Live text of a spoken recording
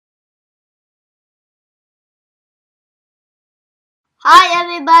Hi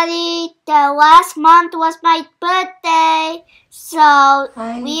everybody! The last month was my birthday, so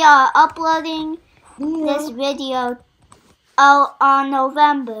we are uploading this video on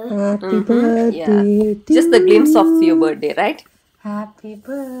November. Happy birthday to Just the glimpse of your birthday, right? Happy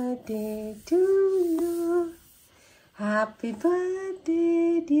birthday to you. Happy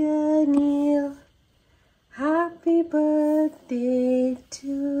birthday, dear Neel. Happy birthday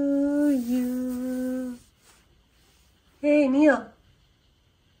to you. Hey, Neel.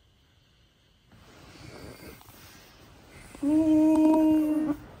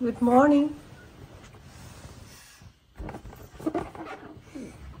 Neel. Good morning.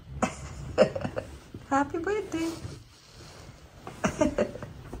 Happy birthday.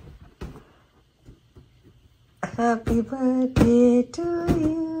 Happy birthday to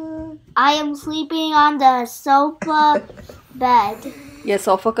you. I am sleeping on the sofa bed.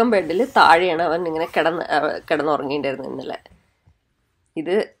 സോഫക്കം ബെഡിൽ താഴെയാണ് അവൻ ഇങ്ങനെ കിടന്നുറങ്ങിയിട്ടുണ്ടായിരുന്നു ഇന്നലെ.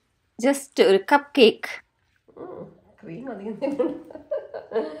 ഇത് just ഒരു cup cake.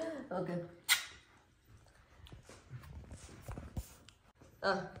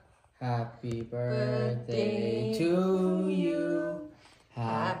 Happy birthday to you.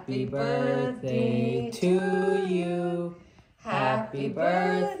 Happy birthday to you. Happy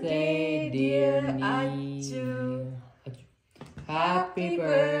birthday, dear Neel. Happy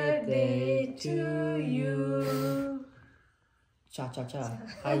birthday to you. Cha cha cha.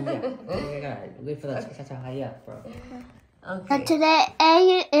 Hiya. Wait for that. Cha cha hiya, bro. Okay. Today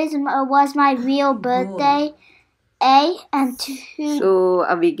was my real birthday. And 2. So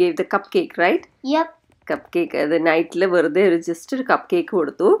we gave the cupcake, right? Yep. Cupcake. The നൈറ്റിൽ വെറുതെ ഒരു just ഒരു cup cake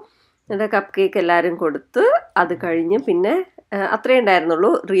കൊടുത്തു. എന്നിട്ട് cup cake എല്ലാവരും കൊടുത്ത് അത് കഴിഞ്ഞ് പിന്നെ അത്രേ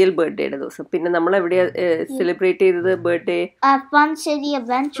ഉണ്ടായിരുന്നുള്ളൂ റിയൽ ബർത്ത്ഡേയുടെ ദിവസം. പിന്നെ നമ്മൾ എവിടെയാ സെലിബ്രേറ്റ് ചെയ്തത് birthday? Fun City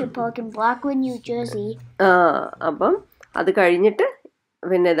Adventure Park in Blackwood, New Jersey. അപ്പം അത് കഴിഞ്ഞിട്ട്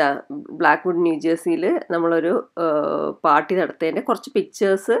പിന്നെ ബ്ലാക്ക്വുഡ് ന്യൂ ജേഴ്സിയിൽ നമ്മളൊരു പാർട്ടി നടത്തേൻ്റെ കുറച്ച്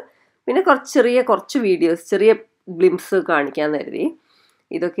പിക്ചേഴ്സ് പിന്നെ കുറച്ച് വീഡിയോസ് ചെറിയ ഗ്ലിംസ് കാണിക്കാൻ കരുതി.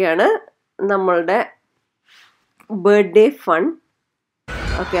 ഇതൊക്കെയാണ് നമ്മളുടെ ബർത്ത്ഡേ ഫൺ.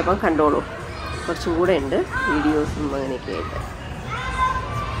 ഓക്കെ, അപ്പം കണ്ടോളൂ, കുറച്ചും കൂടെ ഉണ്ട് വീഡിയോസും അങ്ങനെയൊക്കെ ആയിട്ട്.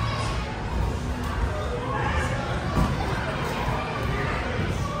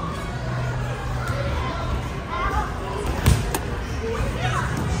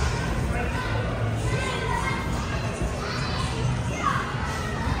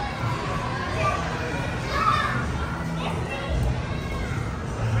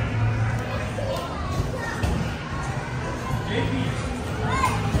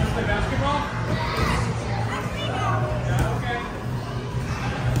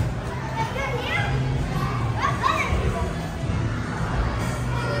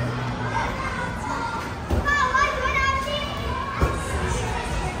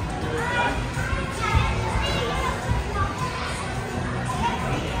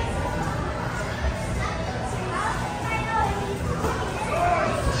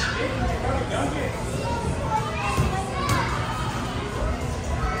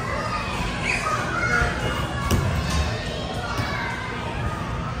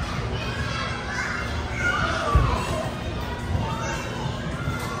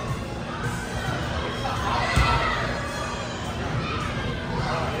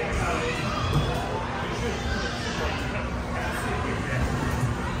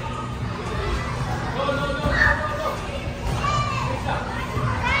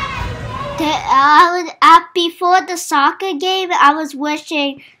 Before the soccer game, I was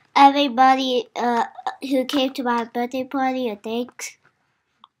wishing everybody who came to my birthday party a thanks.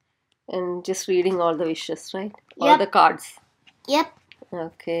 And just reading all the wishes, right? Yep. All the cards. Yep.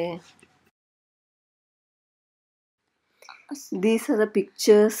 Okay. These are the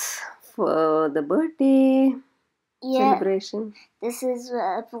pictures for the birthday celebration. This is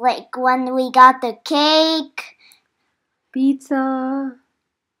like when we got the cake, pizza,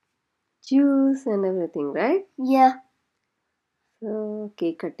 juice and everything, right? Yeah. So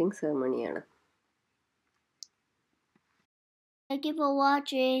cake cutting ceremony aanu. Thank you for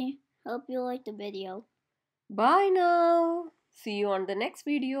watching. Hope you liked the video. Bye now. See you on the next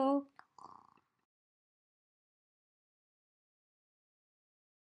video.